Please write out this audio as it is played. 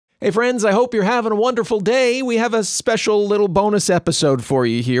Hey friends, I hope you're having a wonderful day. We have a special little bonus episode for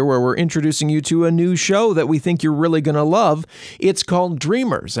you here where we're introducing you to a new show that we think you're really going to love. It's called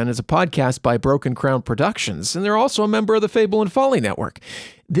Dreamers, and it's a podcast by Broken Crown Productions, and they're also a member of the Fable and Folly Network.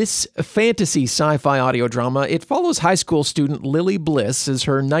 This fantasy sci-fi audio drama, it follows high school student Lily Bliss as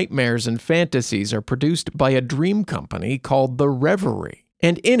her nightmares and fantasies are produced by a dream company called The Reverie.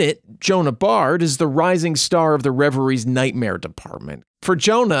 And in it, Jonah Bard is the rising star of The Reverie's nightmare department. For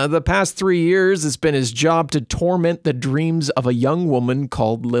Jonah, the past 3 years, it's been his job to torment the dreams of a young woman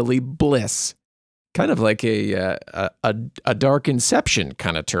called Lily Bliss. Kind of like a dark Inception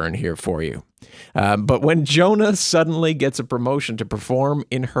kind of turn here for you. But when Jonah suddenly gets a promotion to perform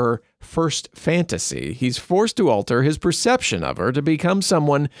in her first fantasy, he's forced to alter his perception of her to become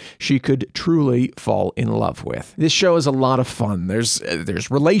someone she could truly fall in love with. This show is a lot of fun. There's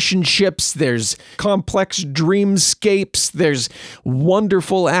relationships, there's complex dreamscapes, there's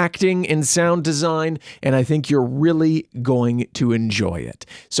wonderful acting and sound design, and I think you're really going to enjoy it.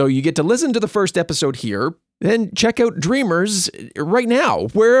 So you get to listen to the first episode here. Then check out Dreamers right now,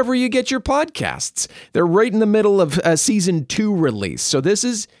 wherever you get your podcasts. They're right in the middle of season 2 release. So this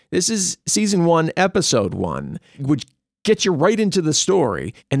is season 1, episode 1, which gets you right into the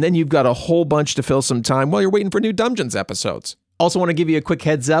story. And then you've got a whole bunch to fill some time while you're waiting for new Dungeons episodes. Also want to give you a quick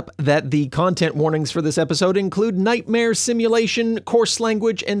heads up that the content warnings for this episode include nightmare simulation, coarse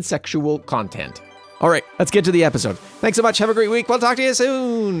language, and sexual content. All right, let's get to the episode. Thanks so much. Have a great week. We'll talk to you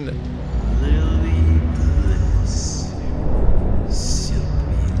soon.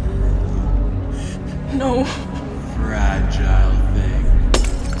 No. Fragile thing.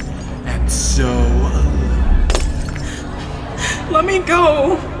 And so alone. Let me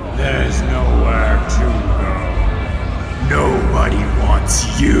go. There's nowhere to go. Nobody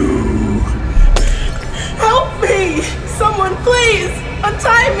wants you. Help me! Someone, please!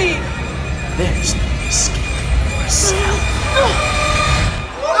 Untie me! There's no escaping yourself.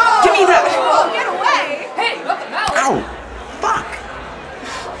 Give me that! Get away! Hey, what the hell? Ow! Fuck!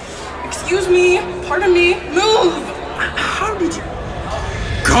 Excuse me, pardon me, move! How did you...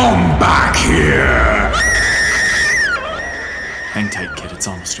 Come back here! Hang tight, kid. It's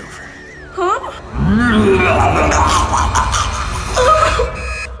almost over. Huh?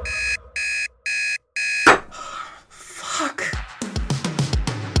 Fuck.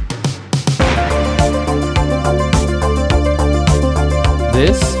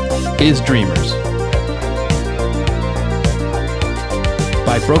 This is Dreamers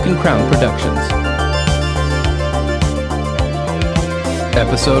by Broken Crown Productions.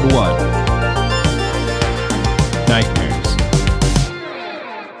 Episode 1: Nightmares.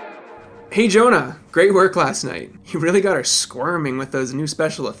 Hey Jonah, great work last night. You really got her squirming with those new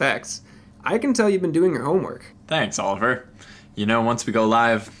special effects. I can tell you've been doing your homework. Thanks, Oliver. You know, once we go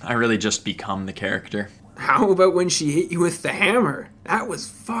live, I really just become the character. How about when she hit you with the hammer? That was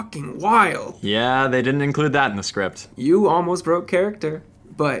fucking wild. Yeah, they didn't include that in the script. You almost broke character.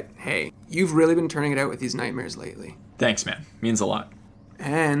 But hey, you've really been turning it out with these nightmares lately. Thanks, man. Means a lot.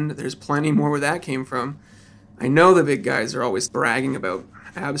 And there's plenty more where that came from. I know the big guys are always bragging about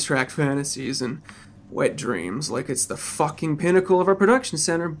abstract fantasies and wet dreams like it's the fucking pinnacle of our production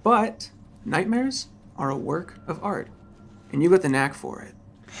center, but nightmares are a work of art. And you got the knack for it.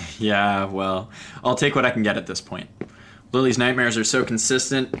 Yeah, well, I'll take what I can get at this point. Lily's nightmares are so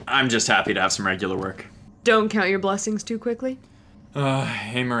consistent, I'm just happy to have some regular work. Don't count your blessings too quickly.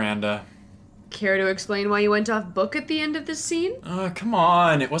 Hey Miranda. Care to explain why you went off book at the end of this scene? Come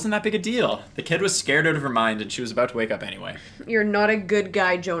on, it wasn't that big a deal. The kid was scared out of her mind and she was about to wake up anyway. You're not a good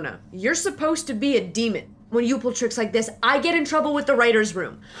guy, Jonah. You're supposed to be a demon. When you pull tricks like this, I get in trouble with the writer's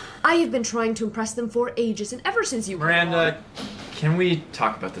room. I have been trying to impress them for ages, and ever since you... Miranda, can we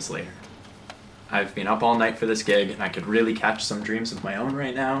talk about this later? I've been up all night for this gig, and I could really catch some dreams of my own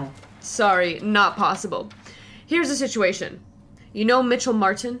right now. Sorry, not possible. Here's the situation. You know Mitchell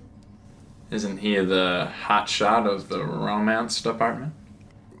Martin? Isn't he the hotshot of the romance department?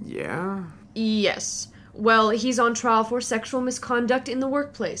 Yeah? Yes. Well, he's on trial for sexual misconduct in the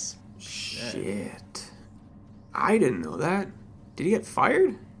workplace. Shit. I didn't know that. Did he get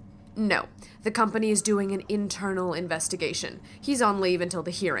fired? No. The company is doing an internal investigation. He's on leave until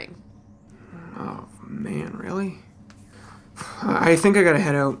the hearing. Oh, man, really? I think I gotta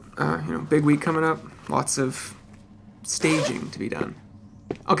head out. Big week coming up. Lots of staging to be done.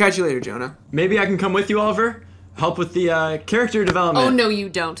 I'll catch you later, Jonah. Maybe I can come with you, Oliver? Help with the character development. Oh, no, you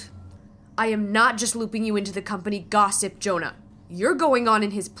don't. I am not just looping you into the company gossip, Jonah. You're going on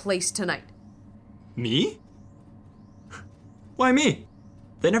in his place tonight. Me? Why me?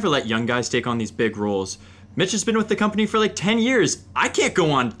 They never let young guys take on these big roles. Mitch has been with the company for like 10 years. I can't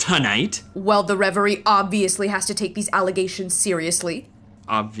go on tonight. Well, the Reverie obviously has to take these allegations seriously.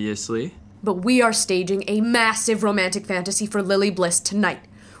 Obviously. But we are staging a massive romantic fantasy for Lily Bliss tonight.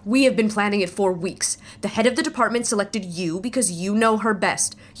 We have been planning it for weeks. The head of the department selected you because you know her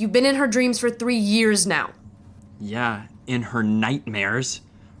best. You've been in her dreams for 3 years now. Yeah, in her nightmares.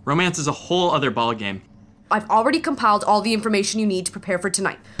 Romance is a whole other ballgame. I've already compiled all the information you need to prepare for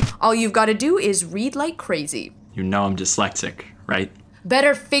tonight. All you've got to do is read like crazy. You know I'm dyslexic, right?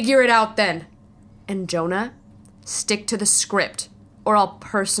 Better figure it out then. And Jonah, stick to the script, or I'll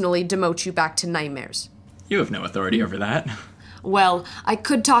personally demote you back to nightmares. You have no authority over that. Well, I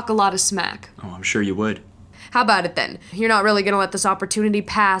could talk a lot of smack. Oh, I'm sure you would. How about it then? You're not really gonna let this opportunity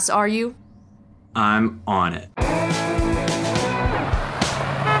pass, are you? I'm on it.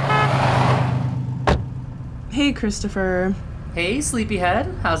 Hey, Christopher. Hey, sleepyhead.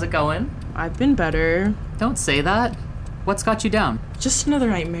 How's it going? I've been better. Don't say that. What's got you down? Just another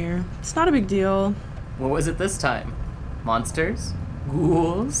nightmare. It's not a big deal. What was it this time? Monsters?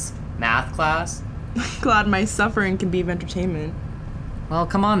 Ghouls? Math class? Glad my suffering can be of entertainment. Well,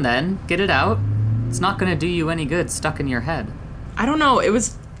 come on then. Get it out. It's not gonna do you any good stuck in your head. I don't know, it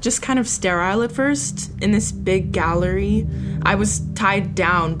was just kind of sterile at first, in this big gallery. I was tied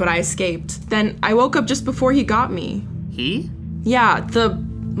down, but I escaped. Then I woke up just before he got me. He? Yeah, the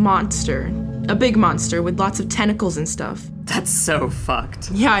monster. A big monster with lots of tentacles and stuff. That's so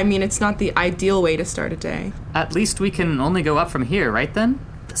fucked. Yeah, I mean, it's not the ideal way to start a day. At least we can only go up from here, right then?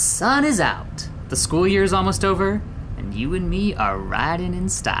 The sun is out. The school year's almost over, and you and me are riding in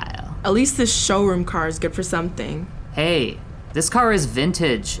style. At least this showroom car is good for something. Hey, this car is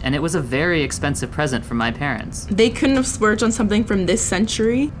vintage, and it was a very expensive present from my parents. They couldn't have splurged on something from this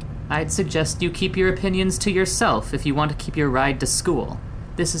century? I'd suggest you keep your opinions to yourself if you want to keep your ride to school.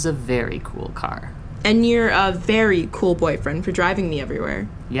 This is a very cool car. And you're a very cool boyfriend for driving me everywhere.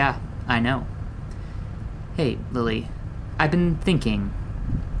 Yeah, I know. Hey, Lily, I've been thinking,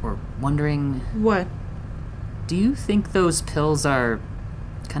 or wondering, What? do you think those pills are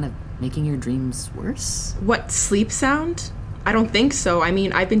kind of making your dreams worse? What, sleep sound? I don't think so. I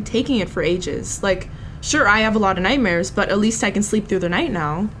mean, I've been taking it for ages. Like, sure, I have a lot of nightmares, but at least I can sleep through the night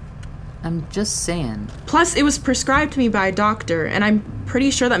now. I'm just saying. Plus, it was prescribed to me by a doctor, and I'm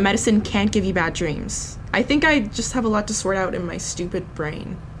pretty sure that medicine can't give you bad dreams. I think I just have a lot to sort out in my stupid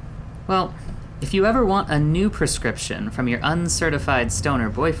brain. Well, if you ever want a new prescription from your uncertified stoner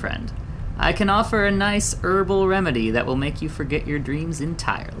boyfriend, I can offer a nice herbal remedy that will make you forget your dreams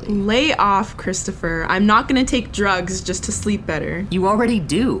entirely. Lay off, Christopher. I'm not gonna take drugs just to sleep better. You already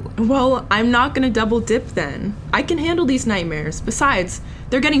do. Well, I'm not gonna double dip then. I can handle these nightmares. Besides,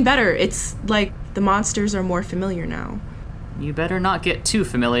 they're getting better. It's like the monsters are more familiar now. You better not get too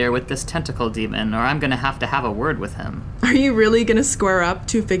familiar with this tentacle demon, or I'm gonna have to have a word with him. Are you really gonna square up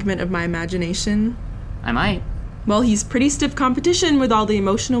to a figment of my imagination? I might. Well, he's pretty stiff competition with all the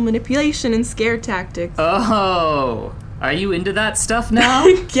emotional manipulation and scare tactics. Oh, are you into that stuff now?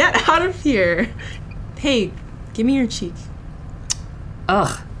 Get out of here. Hey, give me your cheek.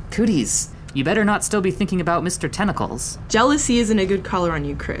 Ugh, cooties. You better not still be thinking about Mr. Tentacles. Jealousy isn't a good color on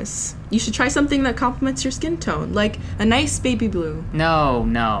you, Chris. You should try something that complements your skin tone, like a nice baby blue.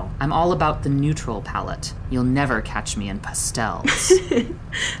 No. I'm all about the neutral palette. You'll never catch me in pastels.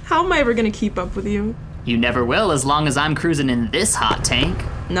 How am I ever gonna keep up with you? You never will as long as I'm cruising in this hot tank.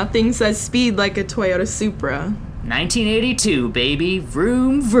 Nothing says speed like a Toyota Supra. 1982, baby.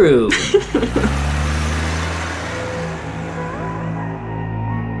 Vroom, vroom.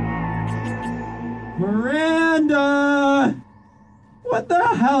 Miranda! What the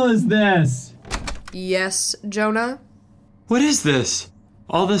hell is this? Yes, Jonah? What is this?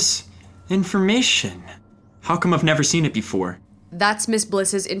 All this information. How come I've never seen it before? That's Miss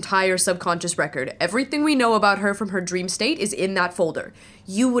Bliss's entire subconscious record. Everything we know about her from her dream state is in that folder.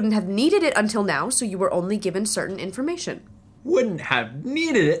 You wouldn't have needed it until now, so you were only given certain information. Wouldn't have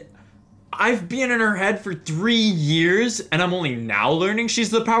needed it. I've been in her head for 3 years, and I'm only now learning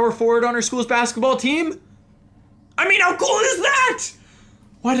she's the power forward on her school's basketball team? I mean, how cool is that?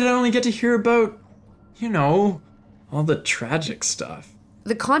 Why did I only get to hear about, all the tragic stuff?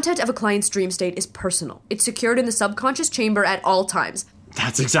 The content of a client's dream state is personal. It's secured in the subconscious chamber at all times.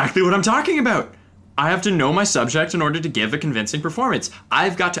 That's exactly what I'm talking about. I have to know my subject in order to give a convincing performance.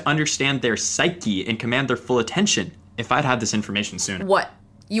 I've got to understand their psyche and command their full attention. If I'd had this information sooner. What?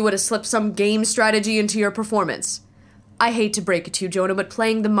 You would have slipped some game strategy into your performance. I hate to break it to you, Jonah, but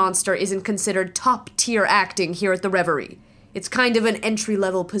playing the monster isn't considered top-tier acting here at the Reverie. It's kind of an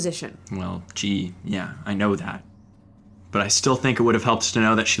entry-level position. Well, gee, yeah, I know that. But I still think it would have helped to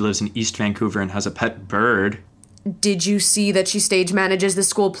know that she lives in East Vancouver and has a pet bird. Did you see that she stage manages the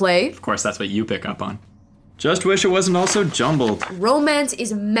school play? Of course, that's what you pick up on. Just wish it wasn't all so jumbled. Romance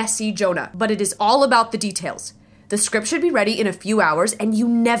is messy, Jonah, but it is all about the details. The script should be ready in a few hours, and you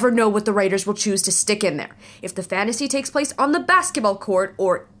never know what the writers will choose to stick in there. If the fantasy takes place on the basketball court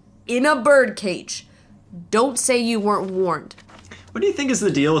or in a bird cage, don't say you weren't warned. What do you think is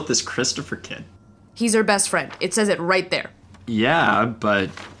the deal with this Christopher kid? He's her best friend. It says it right there. Yeah, but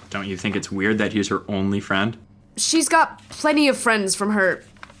don't you think it's weird that he's her only friend? She's got plenty of friends from her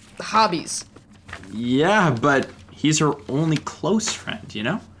hobbies. Yeah, but he's her only close friend, you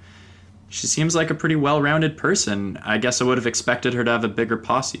know? She seems like a pretty well-rounded person. I guess I would have expected her to have a bigger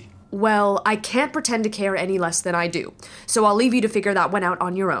posse. Well, I can't pretend to care any less than I do, so I'll leave you to figure that one out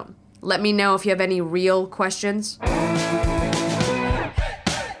on your own. Let me know if you have any real questions.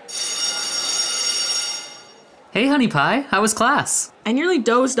 Hey, Honey Pie, how was class? I nearly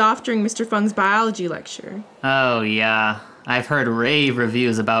dozed off during Mr. Fung's biology lecture. Oh, yeah. I've heard rave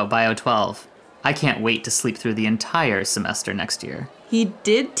reviews about Bio 12. I can't wait to sleep through the entire semester next year. He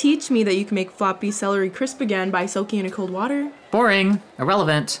did teach me that you can make floppy celery crisp again by soaking in cold water. Boring.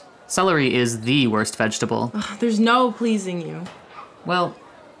 Irrelevant. Celery is the worst vegetable. Ugh, there's no pleasing you. Well,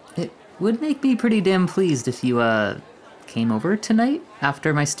 it would make me pretty damn pleased if you, came over tonight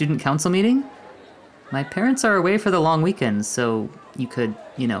after my student council meeting. My parents are away for the long weekend, so you could,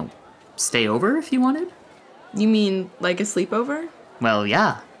 stay over if you wanted. You mean like a sleepover? Well,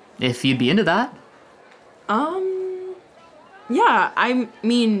 yeah, if you'd be into that. Yeah, I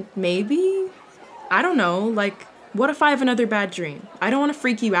mean, maybe. I don't know, like, what if I have another bad dream? I don't want to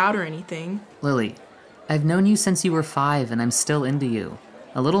freak you out or anything. Lily, I've known you since you were 5 and I'm still into you.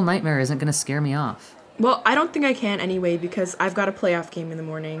 A little nightmare isn't gonna scare me off. Well, I don't think I can anyway because I've got a playoff game in the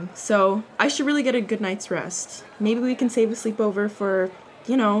morning, so I should really get a good night's rest. Maybe we can save a sleepover for,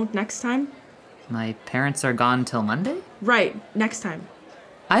 next time? My parents are gone till Monday? Right, next time.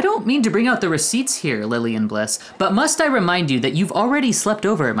 I don't mean to bring out the receipts here, Lillian Bliss, but must I remind you that you've already slept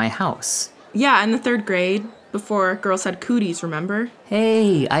over at my house? Yeah, in the 3rd grade, before girls had cooties, remember?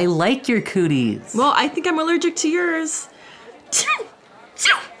 Hey, I like your cooties. Well, I think I'm allergic to yours.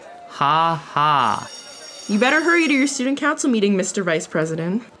 Ha ha. You better hurry to your student council meeting, Mr. Vice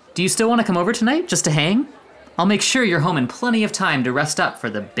President. Do you still want to come over tonight, just to hang? I'll make sure you're home in plenty of time to rest up for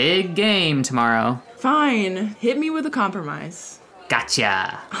the big game tomorrow. Fine, hit me with a compromise.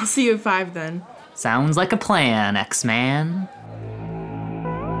 Gotcha. I'll see you at 5 then. Sounds like a plan, X-Man.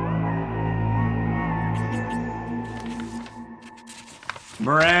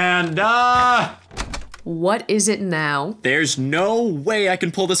 Miranda! What is it now? There's no way I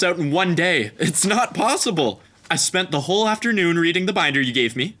can pull this out in one day. It's not possible. I spent the whole afternoon reading the binder you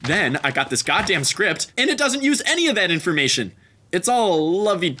gave me. Then I got this goddamn script, and it doesn't use any of that information. It's all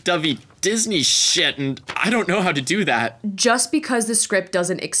lovey-dovey Disney shit, and I don't know how to do that. Just because the script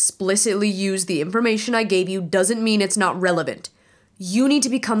doesn't explicitly use the information I gave you doesn't mean it's not relevant. You need to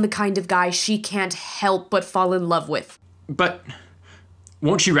become the kind of guy she can't help but fall in love with. But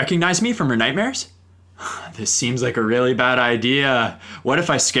won't she recognize me from her nightmares? This seems like a really bad idea. What if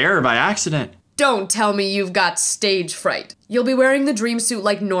I scare her by accident? Don't tell me you've got stage fright. You'll be wearing the dream suit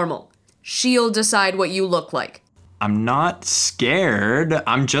like normal. She'll decide what you look like. I'm not scared.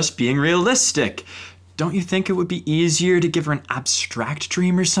 I'm just being realistic. Don't you think it would be easier to give her an abstract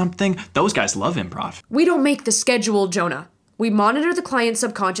dream or something? Those guys love improv. We don't make the schedule, Jonah. We monitor the client's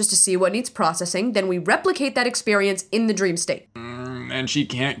subconscious to see what needs processing, then we replicate that experience in the dream state. And she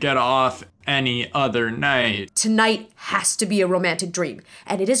can't get off any other night. Tonight has to be a romantic dream,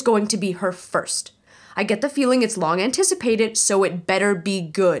 and it is going to be her first. I get the feeling it's long anticipated, so it better be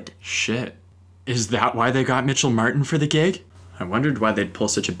good. Shit. Is that why they got Mitchell Martin for the gig? I wondered why they'd pull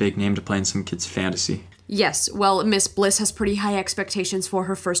such a big name to play in some kid's fantasy. Yes, well, Miss Bliss has pretty high expectations for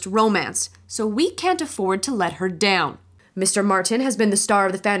her first romance, so we can't afford to let her down. Mr. Martin has been the star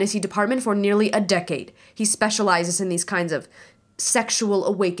of the fantasy department for nearly a decade. He specializes in these kinds of sexual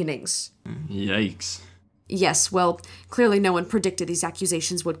awakenings. Yikes. Yes, well, clearly no one predicted these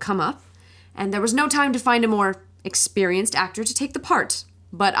accusations would come up, and there was no time to find a more experienced actor to take the part.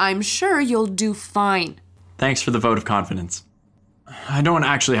 But I'm sure you'll do fine. Thanks for the vote of confidence. I don't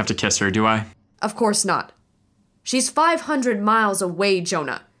actually have to kiss her, do I? Of course not. She's 500 miles away,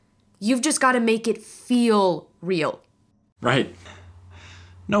 Jonah. You've just got to make it feel real. Right.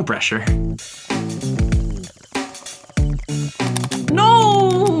 No pressure.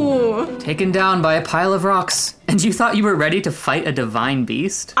 No! Taken down by a pile of rocks, and you thought you were ready to fight a divine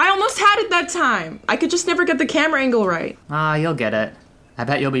beast? I almost had it that time. I could just never get the camera angle right. Ah, you'll get it. I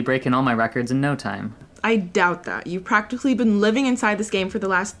bet you'll be breaking all my records in no time. I doubt that. You've practically been living inside this game for the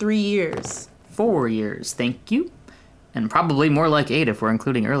last 3 years. 4 years, thank you. And probably more like 8 if we're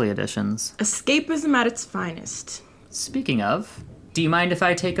including early editions. Escapism at its finest. Speaking of, do you mind if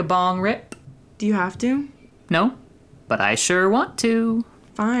I take a bong rip? Do you have to? No, but I sure want to.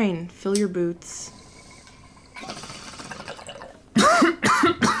 Fine, fill your boots.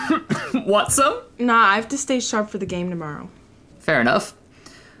 Want some? Nah, I have to stay sharp for the game tomorrow. Fair enough.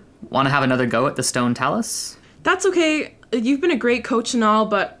 Want to have another go at the Stone Talus? That's okay. You've been a great coach and all,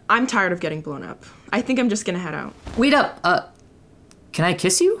 but I'm tired of getting blown up. I think I'm just gonna head out. Wait up, can I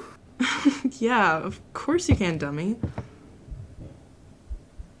kiss you? Yeah, of course you can, dummy.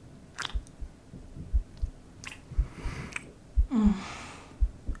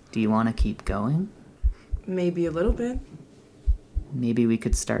 Do you want to keep going? Maybe a little bit. Maybe we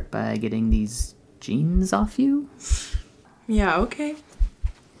could start by getting these jeans off you? Yeah, okay.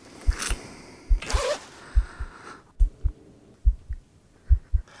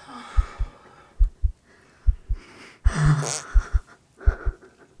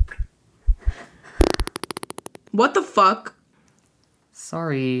 What the fuck?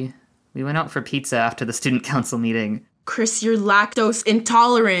 Sorry. We went out for pizza after the student council meeting. Chris, you're lactose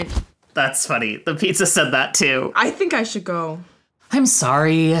intolerant. That's funny. The pizza said that too. I think I should go. I'm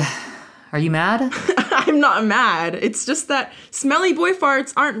sorry. Are you mad? I'm not mad. It's just that smelly boy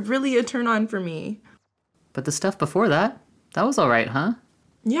farts aren't really a turn on for me. But the stuff before that was alright, huh?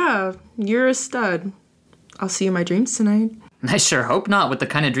 Yeah, you're a stud. I'll see you in my dreams tonight. I sure hope not with the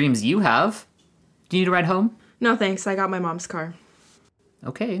kind of dreams you have. Do you need a ride home? No thanks, I got my mom's car.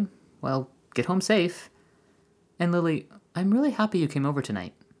 Okay, well, get home safe. And Lily, I'm really happy you came over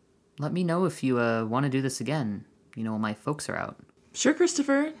tonight. Let me know if you want to do this again. You know, when my folks are out. Sure,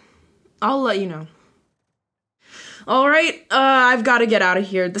 Christopher. I'll let you know. All right, I've got to get out of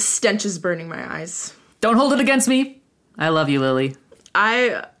here. The stench is burning my eyes. Don't hold it against me. I love you, Lily.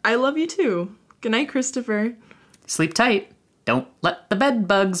 I love you too. Good night, Christopher. Sleep tight. Don't let the bed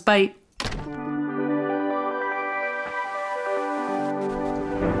bugs bite.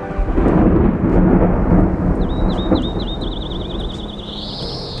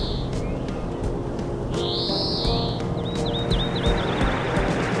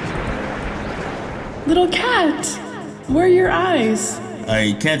 Little cat, where are your eyes?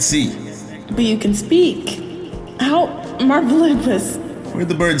 I can't see. But you can speak. How marvelous. Where'd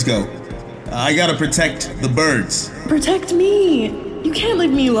the birds go? I gotta protect the birds. Protect me. You can't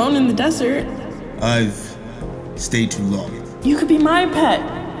leave me alone in the desert. I've stayed too long. You could be my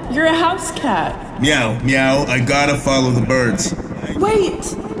pet. You're a house cat. Meow, meow, I gotta follow the birds.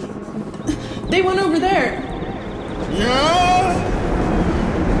 Wait! They went over there. Yeah!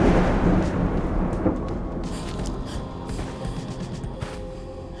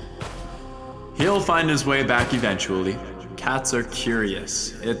 He'll find his way back eventually. Cats are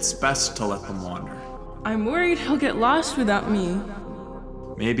curious. It's best to let them wander. I'm worried he'll get lost without me.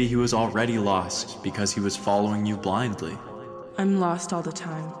 Maybe he was already lost because he was following you blindly. I'm lost all the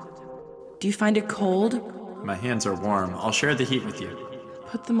time. Do you find it cold? My hands are warm. I'll share the heat with you.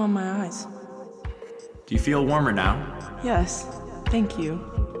 Put them on my eyes. Do you feel warmer now? Yes, thank you.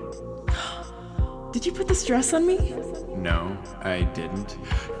 Did you put this dress on me? No, I didn't.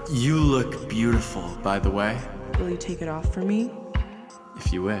 You look beautiful, by the way. Will you take it off for me?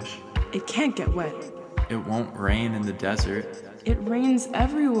 If you wish. It can't get wet. It won't rain in the desert. It rains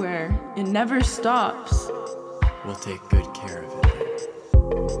everywhere. It never stops. We'll take good care of it.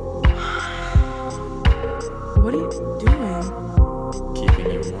 What are you doing?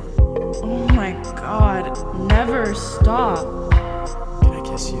 Keeping you warm. Oh my god, never stop. Can I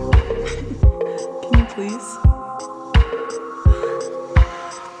kiss you? Can you please?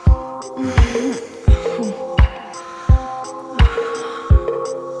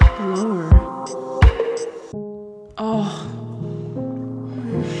 Lower. Oh.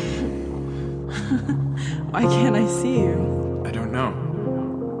 Why can't I see you? I don't know.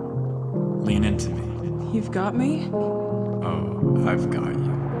 Lean into me. You've got me? Oh, I've got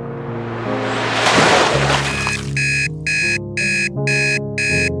you.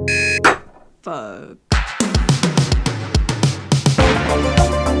 Fuck.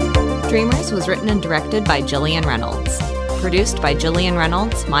 Dreamers was written and directed by Gillian Reynolds. Produced by Gillian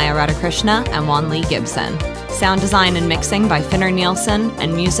Reynolds, Maya Radhakrishna, and Juan Lee Gibson. Sound design and mixing by Finner Nielsen,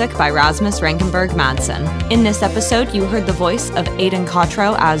 and music by Rasmus Rankenberg Madsen. In this episode, you heard the voice of Aidan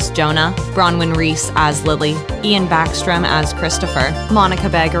Cottrell as Jonah, Bronwyn Reese as Lily, Ian Backstrom as Christopher, Monica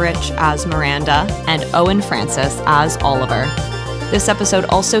Begarich as Miranda, and Owen Francis as Oliver. This episode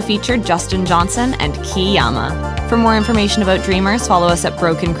also featured Justin Johnson and Key Yama. For more information about Dreamers, follow us at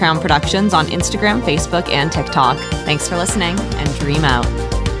Broken Crown Productions on Instagram, Facebook, and TikTok. Thanks for listening, and dream out.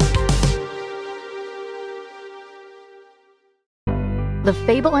 The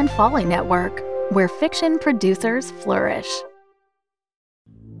Fable and Folly Network, where fiction producers flourish.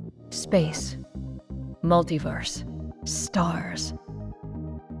 Space. Multiverse. Stars.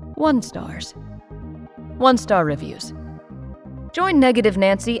 1 stars. 1-star reviews. Join Negative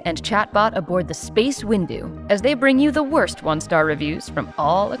Nancy and Chatbot aboard the Space Windu as they bring you the worst 1-star reviews from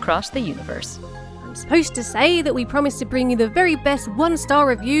all across the universe. I'm supposed to say that we promise to bring you the very best 1-star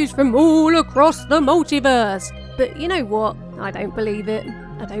reviews from all across the multiverse. But you know what? I don't believe it.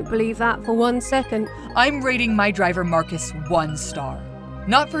 I don't believe that for 1 second. I'm rating my driver Marcus 1 star.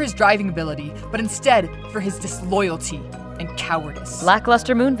 Not for his driving ability, but instead for his disloyalty and cowardice.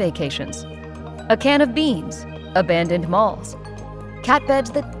 Lackluster moon vacations. A can of beans. Abandoned malls. Cat beds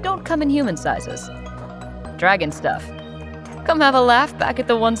that don't come in human sizes. Dragon stuff. Come have a laugh back at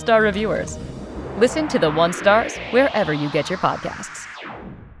the 1-star reviewers. Listen to the 1 stars wherever you get your podcasts.